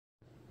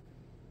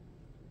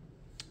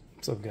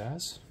What's up,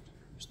 guys?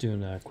 Just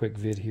doing a quick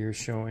vid here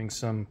showing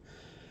some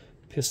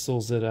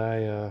pistols that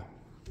I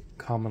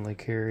commonly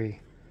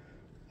carry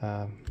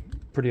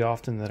pretty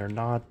often that are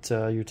not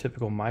your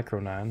typical micro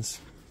 9s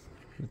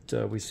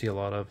that we see a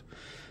lot of,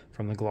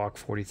 from the Glock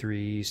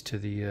 43s to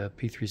the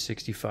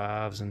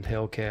P365s and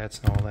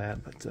Hellcats and all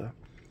that. But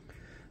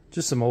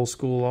just some old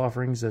school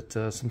offerings that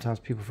sometimes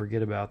people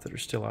forget about that are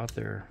still out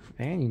there,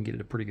 and you can get it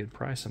at a pretty good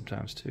price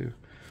sometimes too.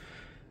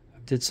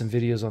 Did some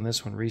videos on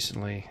this one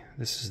recently.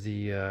 This is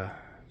the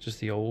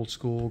just the old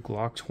school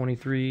Glock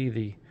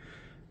 23,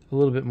 a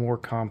little bit more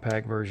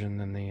compact version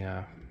than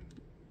the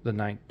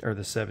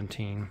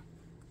 17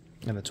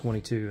 and the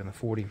 22 and the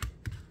 40.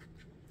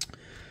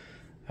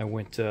 I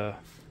went and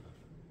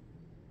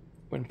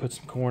put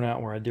some corn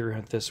out where I deer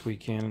hunt this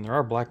weekend, and there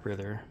are black bear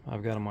there.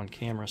 I've got them on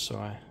camera, so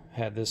I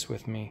had this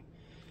with me,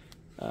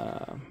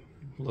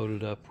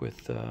 loaded up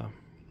with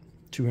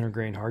 200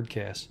 grain hard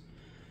cast.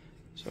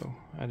 So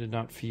I did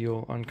not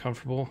feel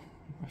uncomfortable.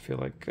 I feel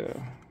like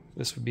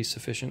this would be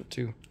sufficient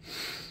to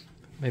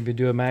maybe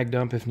do a mag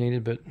dump if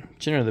needed, but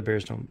generally the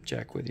bears don't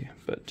jack with you.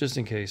 But just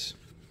in case,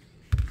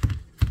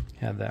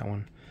 had that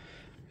one.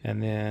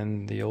 And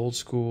then the old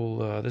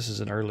school, this is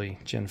an early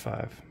Gen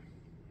 5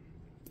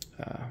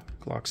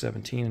 Glock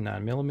 17 and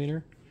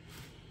 9mm.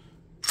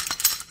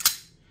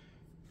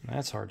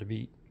 That's hard to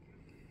beat.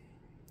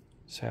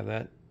 Just have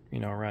that,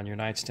 around your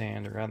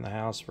nightstand or out in the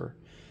house for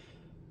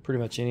pretty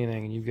much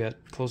anything, and you've got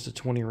close to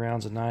 20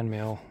 rounds of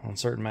 9mm on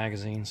certain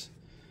magazines.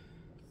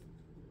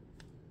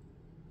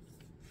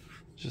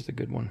 Just a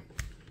good one.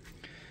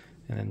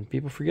 And then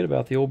people forget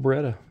about the old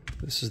Beretta.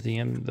 This is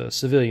the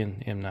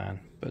civilian M9,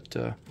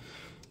 but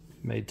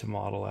made to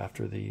model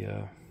after the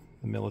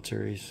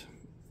military's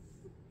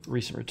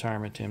recent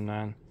retirement to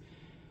M9.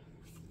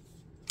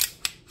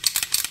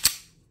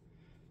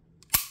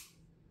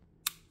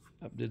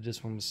 Updid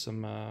this one with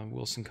some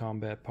Wilson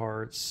Combat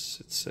parts.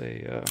 It's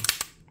a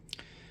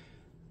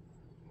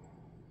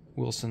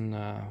Wilson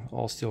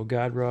all-steel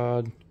guide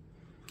rod,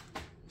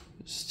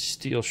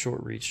 steel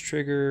short reach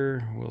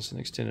trigger, Wilson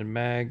extended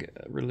mag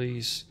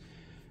release,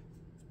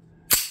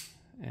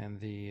 and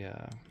the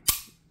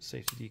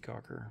safety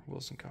decocker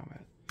Wilson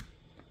Combat.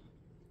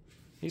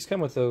 These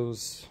come with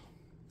those.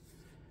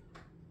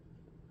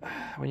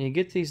 When you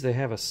get these, they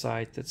have a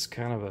sight that's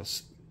kind of a.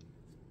 Let's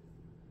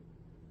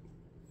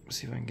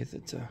see if I can get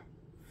it to.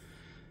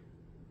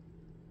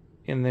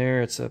 In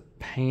there, it's a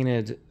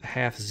painted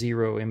half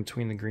zero in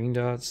between the green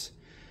dots,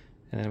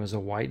 and then it was a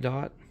white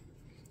dot.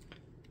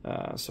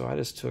 So I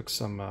just took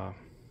some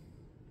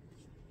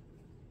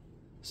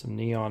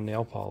neon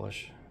nail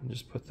polish and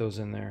just put those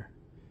in there,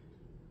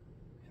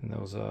 in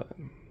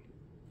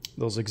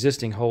those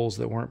existing holes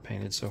that weren't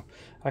painted, so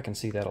I can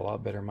see that a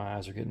lot better. My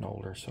eyes are getting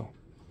older, so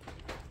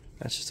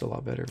that's just a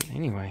lot better. But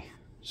anyway,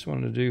 just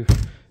wanted to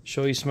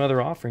show you some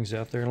other offerings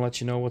out there and let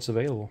you know what's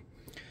available.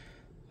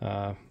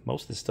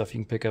 Most of this stuff you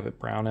can pick up at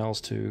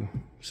Brownells too,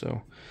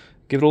 so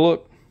give it a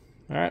look.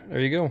 All right, there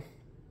you go.